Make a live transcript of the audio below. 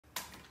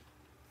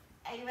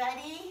Are you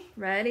ready?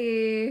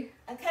 Ready.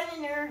 I'm kind of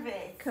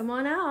nervous. Come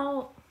on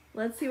out.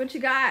 Let's see what you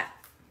got.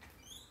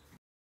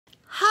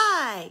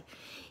 Hi.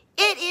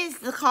 It is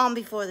the calm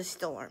before the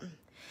storm.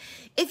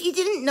 If you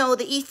didn't know,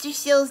 the Easter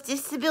Seals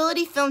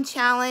Disability Film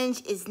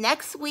Challenge is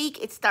next week.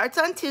 It starts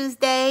on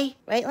Tuesday.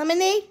 Right,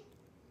 Lemonade?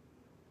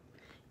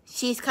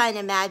 She's kind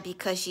of mad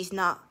because she's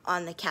not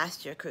on the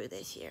Castro crew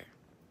this year.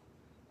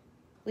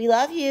 We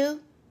love you.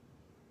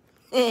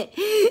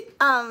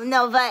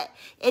 No, but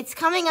it's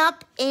coming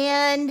up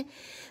and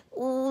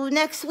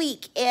next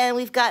week, and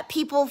we've got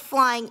people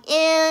flying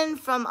in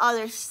from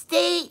other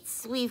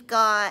states.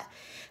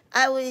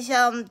 I was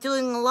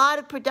doing a lot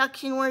of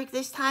production work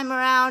this time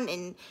around,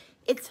 and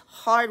it's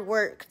hard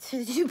work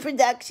to do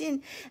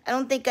production. I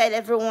don't think I'd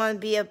ever want to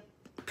be a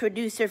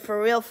producer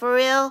for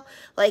real,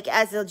 like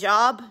as a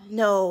job.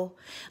 No.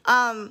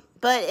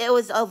 But it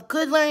was a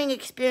good learning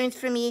experience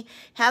for me,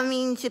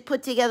 having to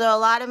put together a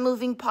lot of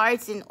moving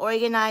parts and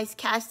organize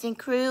cast and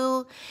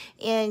crew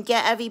and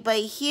get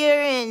everybody here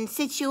and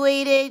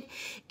situated.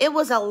 It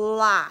was a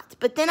lot.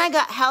 But then I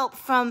got help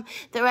from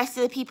the rest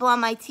of the people on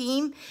my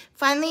team.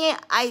 Finally,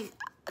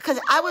 because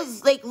I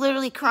was like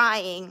literally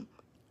crying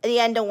at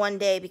the end of one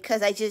day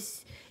because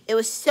it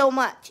was so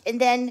much. And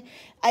then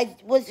I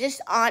was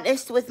just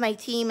honest with my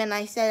team and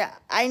I said,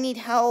 I need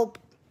help.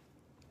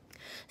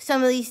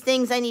 Some of these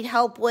things I need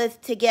help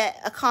with to get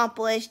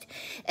accomplished.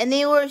 And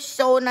they were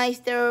so nice.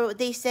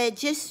 They said,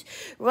 just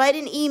write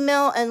an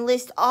email and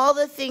list all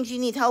the things you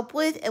need help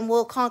with and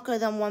we'll conquer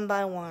them one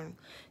by one.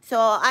 So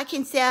I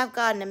can say I've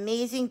got an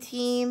amazing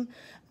team.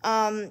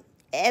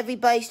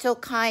 Everybody's so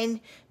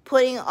kind,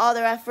 putting all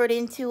their effort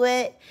into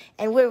it.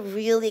 And we're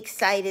really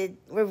excited.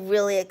 We're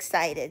really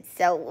excited.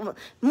 So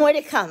more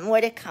to come, more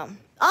to come.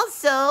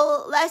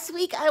 Also, last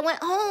week I went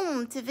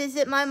home to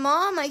visit my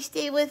mom. I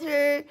stayed with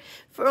her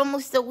for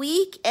almost a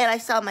week, and I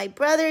saw my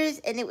brothers,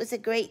 and it was a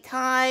great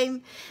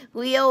time.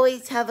 We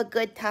always have a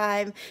good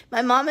time.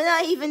 My mom and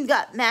I even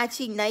got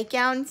matching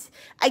nightgowns.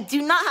 I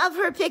do not have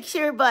her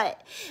picture, but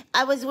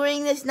I was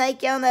wearing this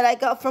nightgown that I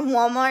got from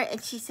Walmart,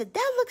 and she said,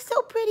 that looks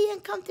so pretty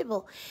and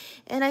comfortable.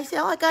 And I said,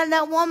 oh, I got it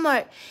at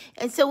Walmart.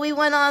 And so we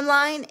went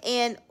online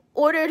and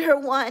ordered her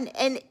one,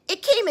 and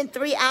it came in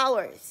 3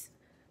 hours.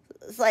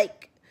 It's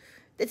like,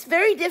 it's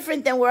very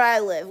different than where I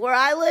live. Where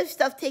I live,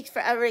 stuff takes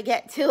forever to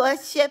get to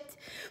us shipped.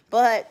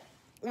 But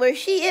where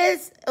she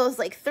is, it was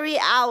like 3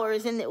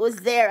 hours and it was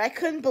there. I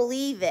couldn't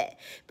believe it.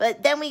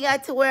 But then we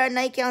got to wear our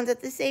nightgowns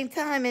at the same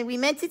time. And we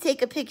meant to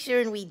take a picture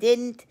and we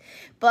didn't.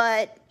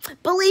 But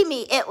believe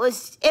me, it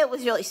was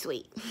really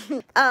sweet.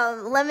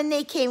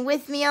 Lemonade came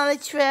with me on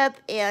the trip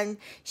and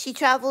she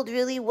traveled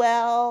really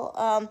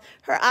well.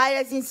 Her eye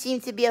doesn't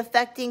seem to be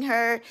affecting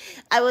her.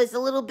 I was a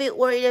little bit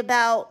worried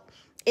about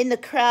in the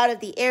crowd of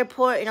the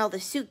airport and all the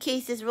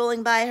suitcases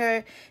rolling by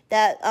her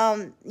that,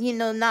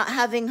 not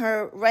having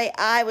her right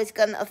eye was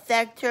going to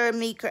affect her,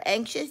 make her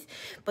anxious.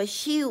 But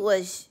she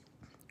was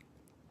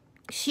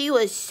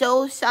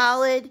so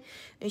solid,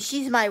 and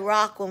she's my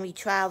rock when we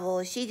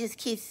travel. She just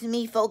keeps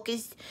me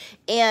focused,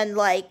 and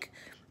like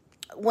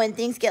when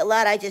things get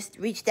loud, I just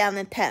reach down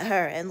and pet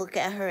her and look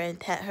at her and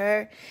pet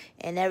her,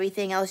 and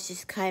everything else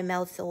just kind of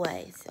melts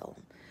away. So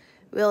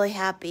really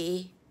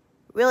happy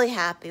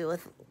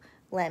with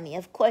Lemmy,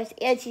 of course,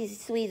 and she's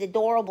sweet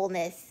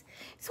adorableness.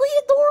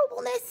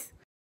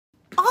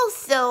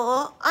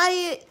 Also,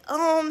 I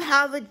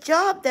have a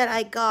job that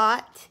I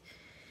got,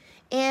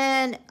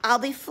 and I'll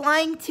be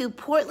flying to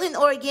Portland,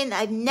 Oregon.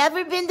 I've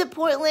never been to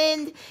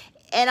Portland,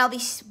 and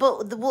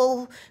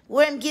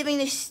where I'm giving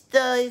the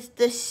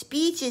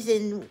speech is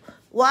in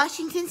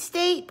Washington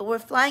State, but we're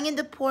flying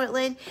into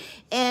Portland,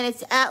 and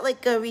it's at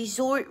like a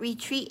resort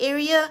retreat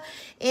area,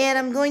 and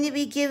I'm going to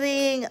be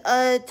giving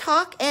a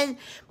talk and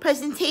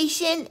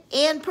presentation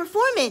and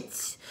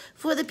performance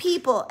for the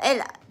people,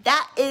 and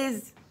that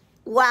is,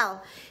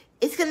 wow.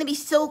 It's going to be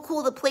so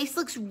cool. The place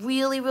looks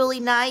really, really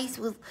nice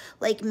with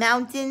like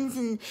mountains.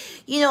 And,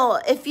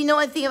 if you know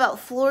anything about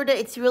Florida,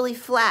 it's really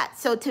flat.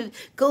 So to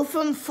go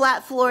from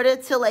flat Florida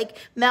to like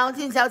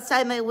mountains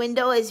outside my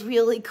window is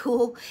really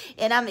cool.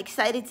 And I'm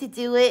excited to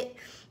do it.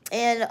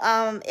 And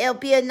it'll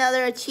be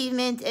another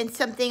achievement and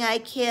something I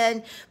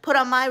can put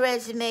on my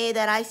resume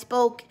that I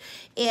spoke.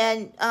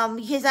 And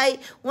because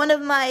one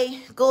of my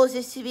goals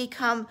is to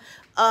become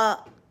a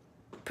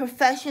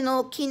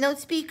professional keynote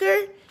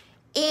speaker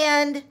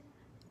and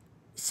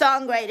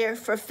songwriter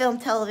for film,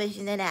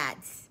 television, and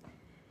ads.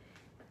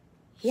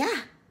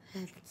 Yeah,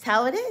 that's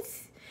how it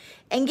is.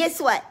 And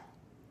guess what?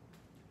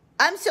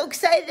 I'm so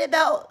excited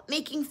about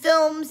making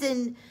films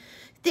and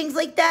things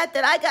like that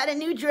I got a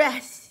new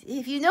dress.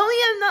 If you know me,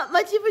 I'm not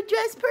much of a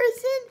dress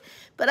person,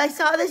 but I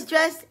saw this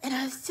dress and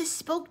it just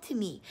spoke to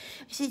me.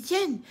 I said,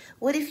 Jen,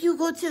 what if you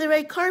go to the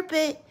red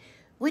carpet?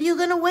 What are you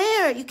going to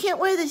wear? You can't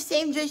wear the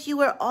same dress you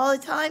wear all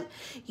the time.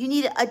 You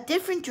need a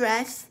different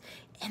dress.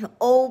 And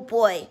oh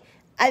boy,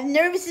 I'm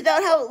nervous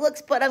about how it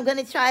looks, but I'm going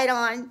to try it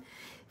on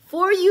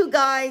for you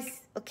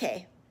guys.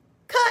 Okay,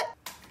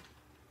 cut.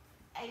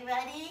 Are you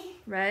ready?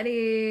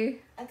 Ready.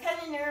 I'm kind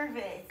of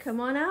nervous.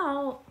 Come on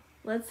out.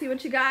 Let's see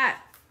what you got.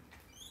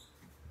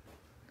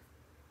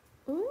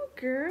 Oh,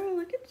 girl,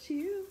 look at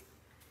you.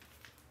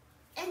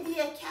 And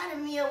the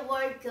Academy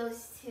Award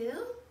goes to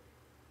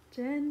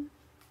Jen.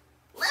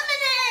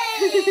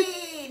 Lemonade!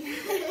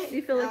 Do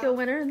you feel like a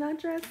winner in that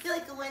dress? I feel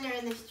like a winner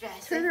in this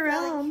dress. Turn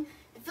around.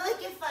 I feel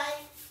like if I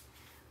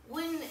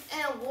win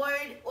an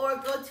award or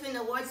go to an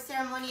award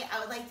ceremony, I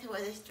would like to wear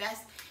this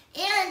dress.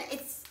 And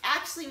it's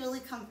actually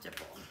really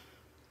comfortable.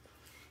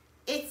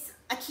 It's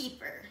a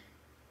keeper.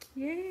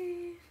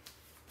 Yay.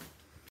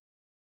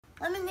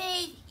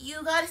 Lemonade,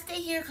 you gotta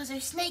stay here because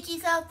there's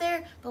snakies out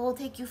there, but we'll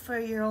take you for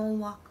your own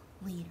walk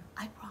later.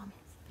 I promise.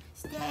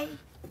 Stay.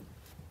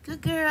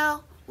 Good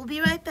girl. We'll be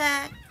right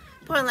back.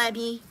 Poor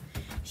Lemmy.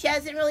 She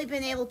hasn't really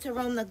been able to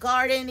roam the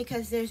garden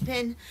because there's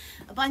been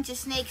a bunch of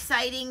snake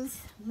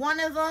sightings. One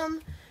of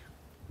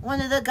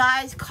the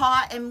guys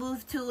caught and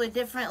moved to a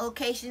different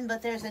location,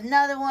 but there's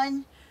another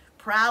one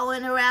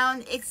prowling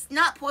around. It's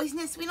not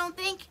poisonous, we don't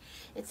think.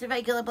 It's a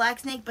regular black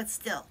snake, but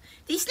still.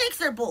 These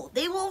snakes are bold.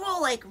 They will roll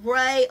like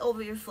right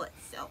over your foot,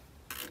 so.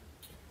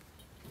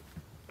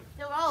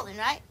 They're rolling,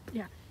 right?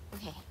 Yeah.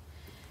 Okay.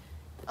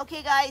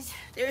 Okay, guys,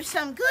 there's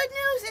some good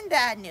news and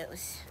bad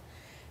news.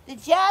 The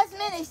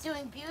jasmine is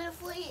doing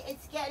beautifully.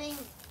 It's getting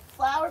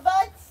flower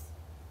buds.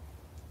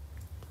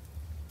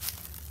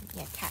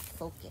 Yeah, cat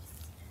focus.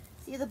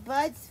 See the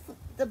buds?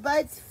 The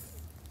buds.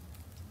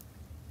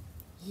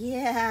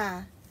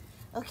 Yeah.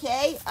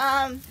 Okay.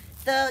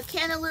 The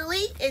canna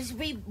lily is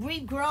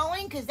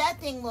regrowing because that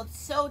thing looked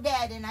so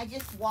dead, and I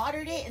just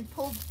watered it and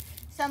pulled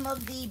some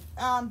of the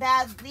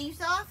bad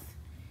leaves off.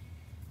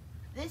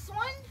 This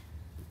one,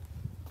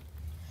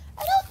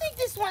 I don't think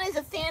this one is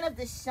a fan of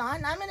the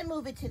sun. I'm gonna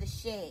move it to the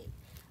shade.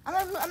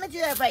 I'm gonna do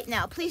that right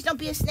now. Please don't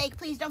be a snake.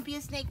 Please don't be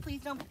a snake.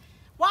 Please don't.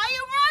 Why are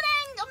you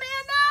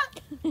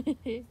running,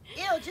 Amanda?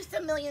 Ew, just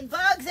a million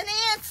bugs and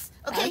ants.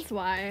 Okay. That's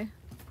why.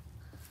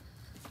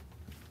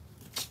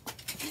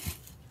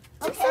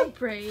 Okay. So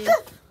brave.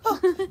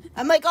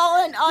 I'm like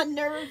all on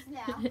nerves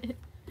now.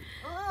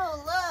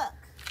 Oh, look.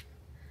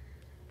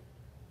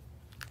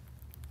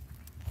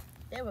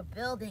 They were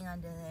building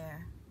under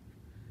there.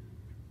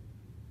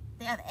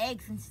 They have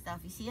eggs and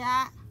stuff. You see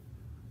that?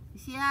 You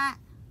see that?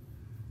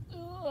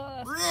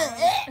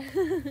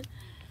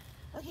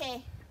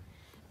 Okay.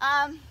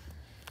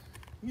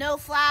 No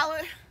flower.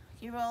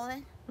 You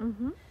rolling?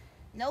 Mm-hmm.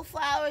 No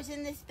flowers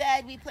in this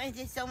bed. We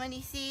planted so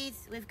many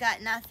seeds. We've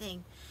got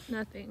nothing.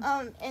 Nothing.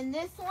 In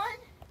this one,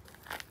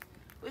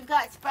 we've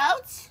got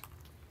sprouts.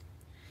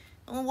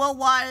 And we'll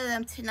water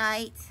them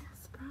tonight.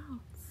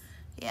 Sprouts.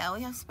 Yeah,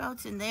 we have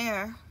sprouts in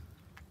there.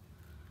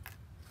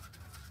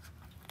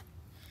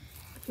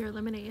 Your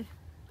lemonade.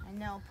 I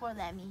know, poor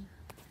Lemmy.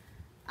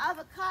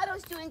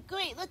 Avocado's doing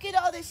great. Look at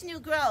all this new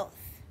growth.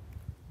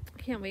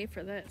 Can't wait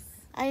for this.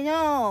 I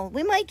know.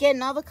 We might get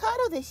an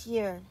avocado this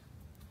year.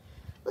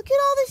 Look at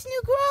all this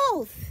new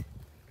growth.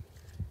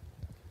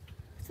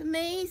 It's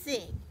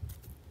amazing.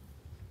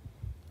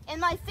 And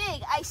my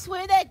fig, I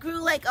swear that grew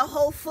like a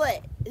whole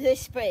foot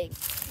this spring.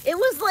 It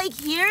was like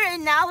here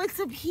and now it's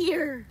up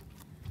here.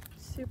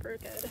 Super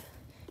good.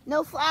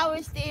 No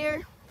flowers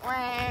there.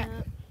 Yeah.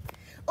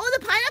 Oh,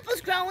 the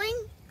pineapple's growing.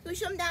 Can you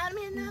show them down,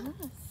 Amanda?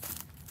 Yes.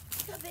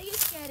 Look how big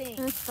it's getting.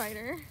 And a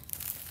spider.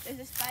 There's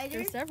a spider.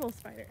 There's several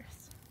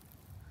spiders.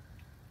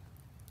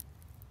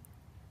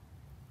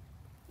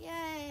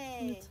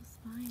 Yay. It's a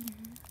spider.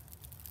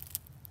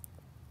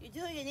 You're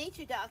doing a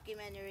nature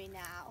documentary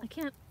now. I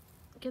can't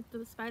get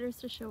the spiders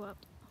to show up.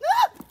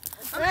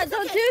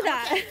 Don't do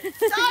that. Okay.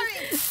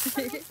 Sorry.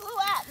 Something flew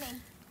at me.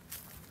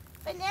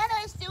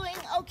 Banana is doing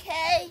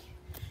okay.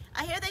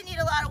 I hear they need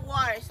a lot of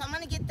water, so I'm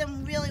going to get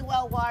them really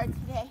well watered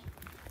today.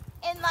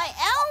 And my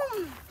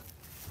elm,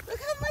 look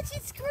how much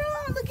it's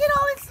grown. Look at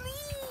all its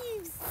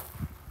leaves.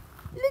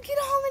 Look at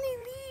how many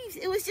leaves.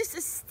 It was just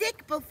a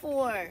stick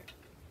before.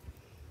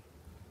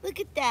 Look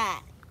at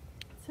that.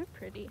 So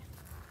pretty.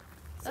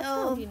 That's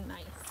So gonna be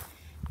nice.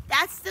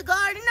 that's the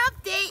garden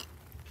update.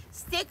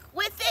 Stick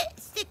with it.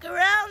 Stick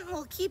around.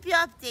 We'll keep you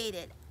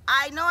updated.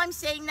 I know I'm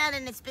saying that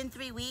and it's been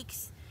 3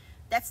 weeks.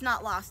 That's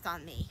not lost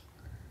on me.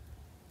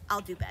 I'll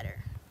do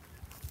better.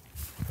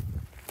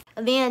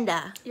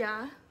 Amanda,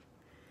 Yeah.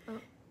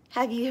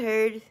 have you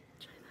heard?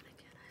 Try that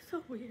again. That's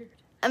so weird.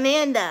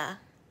 Amanda,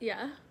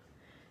 Yeah.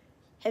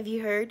 have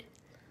you heard?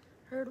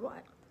 Heard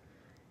what?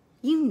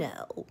 You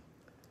know.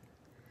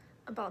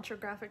 About your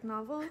graphic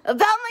novel? About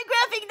my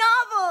graphic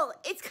novel.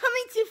 It's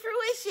coming to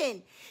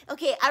fruition.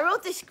 Okay, I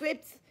wrote the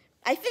script.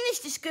 I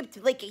finished the script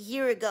like a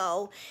year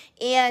ago,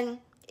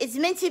 and it's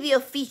meant to be a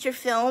feature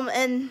film,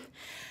 and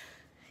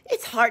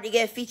it's hard to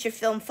get a feature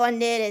film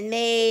funded and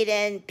made,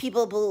 and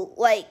people will,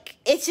 like,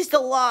 it's just a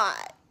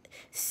lot.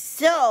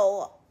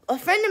 So, a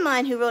friend of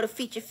mine who wrote a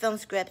feature film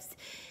script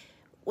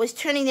was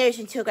turning theirs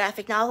into a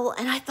graphic novel,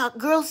 and I thought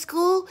Girls'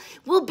 School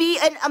will be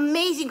an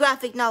amazing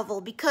graphic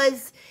novel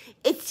because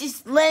it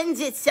just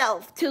lends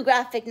itself to a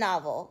graphic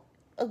novel.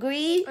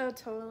 Agreed? Oh,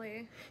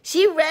 totally.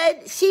 She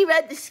read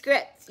the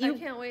script. I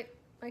can't wait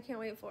I can't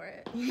wait for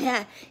it.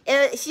 Yeah,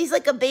 she's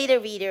like a beta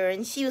reader,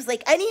 and she was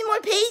like, "I need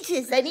more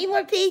pages. I need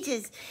more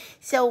pages."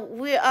 So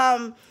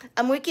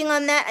I'm working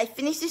on that. I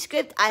finished the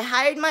script. I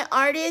hired my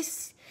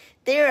artists.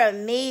 They're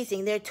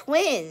amazing. They're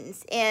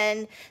twins,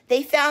 and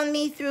they found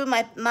me through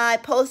my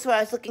post where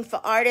I was looking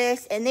for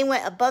artists, and they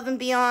went above and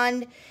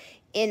beyond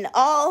in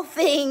all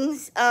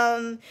things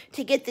to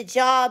get the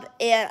job.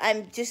 And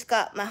I'm just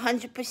got my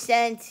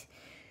 100%.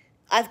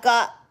 I've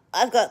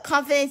got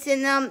confidence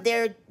in them.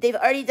 They've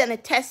already done a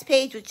test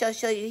page, which I'll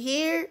show you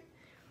here.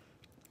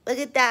 Look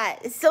at that.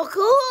 It's so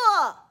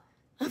cool.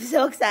 I'm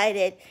so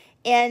excited.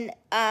 And,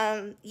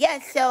 yeah,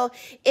 so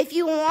if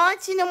you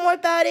want to know more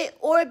about it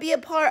or be a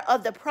part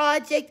of the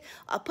project,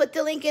 I'll put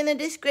the link in the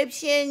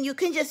description. You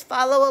can just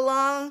follow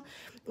along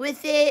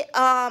with it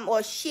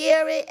or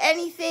share it.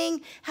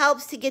 Anything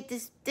helps to get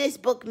this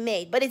book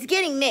made. But it's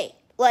getting made.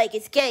 Like,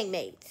 it's getting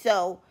made.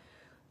 So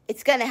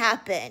it's going to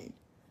happen.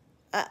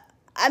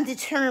 I'm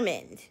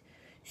determined.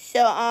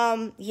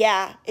 So,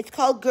 yeah, it's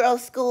called Girl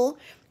School.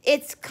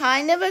 It's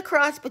kind of a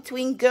cross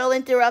between Girl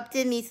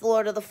Interrupted meets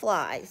Lord of the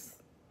Flies.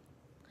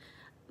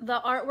 The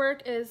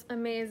artwork is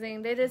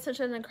amazing. They did such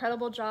an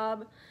incredible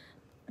job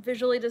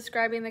visually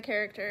describing the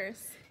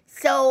characters.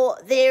 So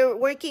they're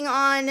working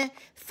on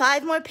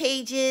 5 more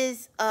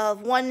pages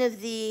of one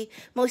of the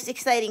most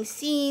exciting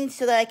scenes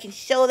so that I can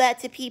show that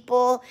to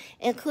people,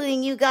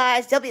 including you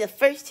guys. They'll be the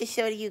first to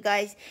show to you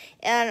guys.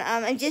 And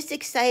I'm just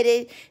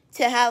excited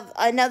to have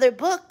another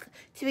book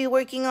to be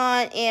working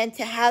on and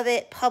to have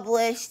it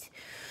published.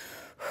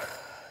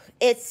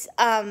 It's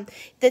the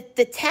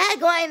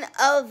tagline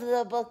of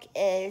the book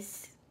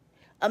is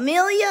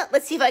Amelia.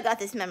 Let's see if I got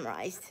this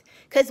memorized.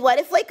 Because what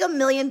if like a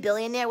million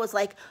billionaire was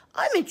like,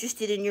 I'm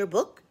interested in your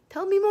book.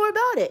 Tell me more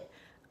about it.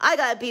 I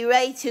got to be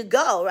ready to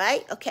go,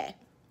 right? Okay,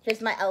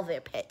 here's my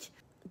elevator pitch.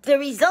 The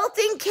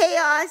resulting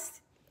chaos.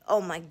 Oh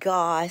my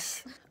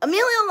gosh.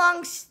 Amelia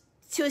longs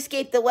to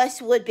escape the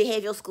Westwood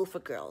Behavioral School for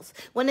Girls.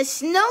 When a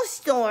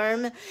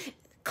snowstorm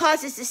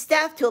causes the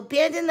staff to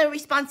abandon their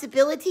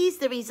responsibilities,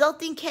 the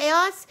resulting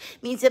chaos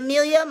means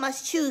Amelia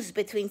must choose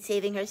between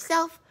saving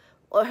herself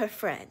or her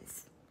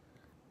friends.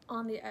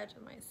 On the edge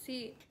of my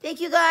seat.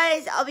 Thank you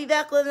guys. I'll be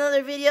back with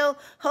another video,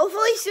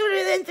 hopefully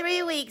sooner than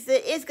 3 weeks.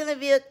 It is going to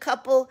be a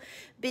couple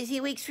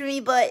busy weeks for me,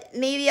 but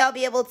maybe I'll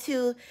be able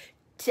to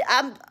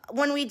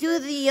when we do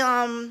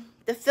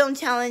the film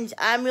challenge,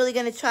 I'm really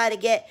going to try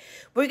to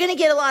we're going to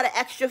get a lot of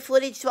extra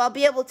footage, so I'll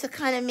be able to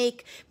kind of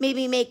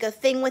maybe make a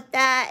thing with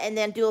that and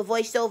then do a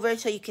voiceover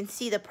so you can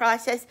see the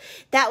process.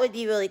 That would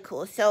be really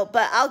cool. So,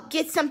 but I'll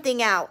get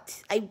something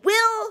out. I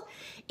will,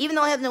 even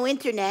though I have no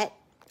internet.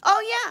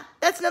 Oh, yeah,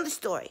 that's another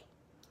story.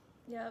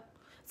 Yep.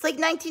 It's like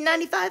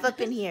 1995 up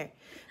in here.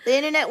 The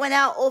internet went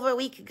out over a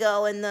week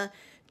ago, and the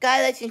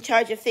guy that's in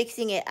charge of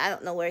fixing it, I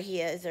don't know where he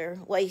is or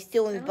what he's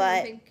doing, I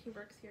don't even think he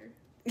works here.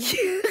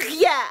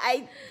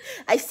 Yeah,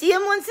 I see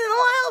him once in a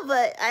while,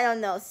 but I don't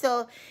know.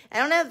 So I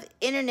don't have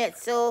internet.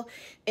 So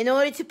in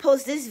order to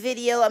post this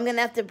video, I'm going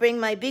to have to bring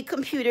my big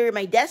computer,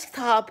 my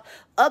desktop,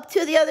 up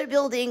to the other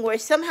building where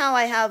somehow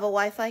I have a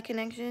Wi-Fi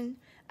connection.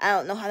 I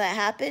don't know how that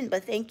happened,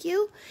 but thank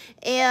you.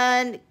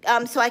 And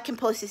so I can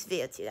post this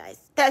video to you guys.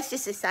 That's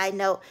just a side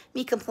note.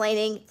 Me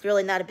complaining, it's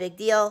really not a big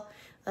deal.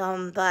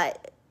 So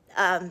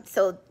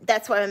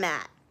that's where I'm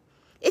at.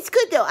 It's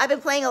good, though. I've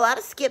been playing a lot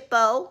of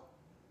Skip-Bo.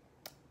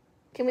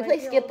 Can we play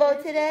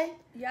Skip-Bo today?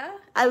 Yeah.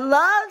 I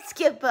love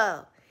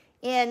Skip-Bo.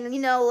 And, you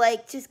know,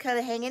 like, just kind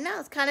of hanging out.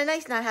 It's kind of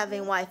nice not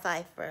having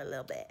Wi-Fi for a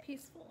little bit.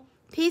 Peaceful.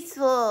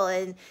 Peaceful.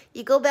 And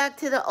you go back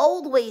to the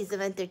old ways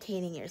of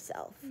entertaining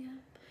yourself. Yeah.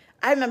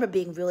 I remember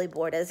being really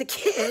bored as a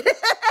kid.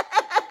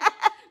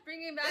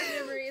 Bringing back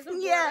memories of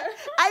Yeah, boredom.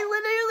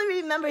 I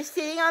literally remember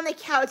sitting on the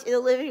couch in the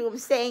living room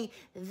saying,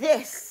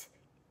 this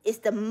is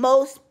the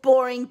most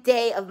boring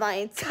day of my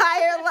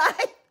entire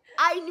life.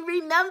 I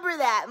remember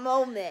that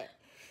moment.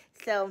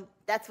 So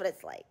that's what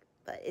it's like.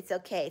 But it's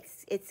okay.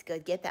 It's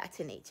good. Get back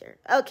to nature.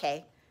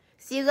 Okay.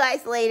 See you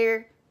guys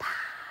later. Bye.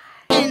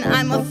 And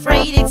I'm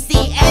afraid it's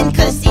the end,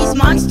 'cause these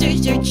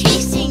monsters are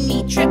chasing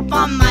me. Trip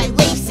on my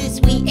laces,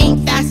 we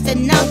ain't fast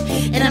enough,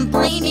 and I'm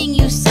blaming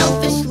you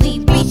selfishly.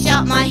 Reach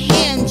out my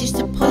hand just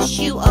to push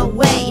you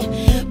away.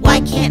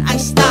 Why can't I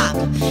stop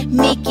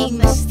making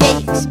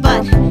mistakes?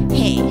 But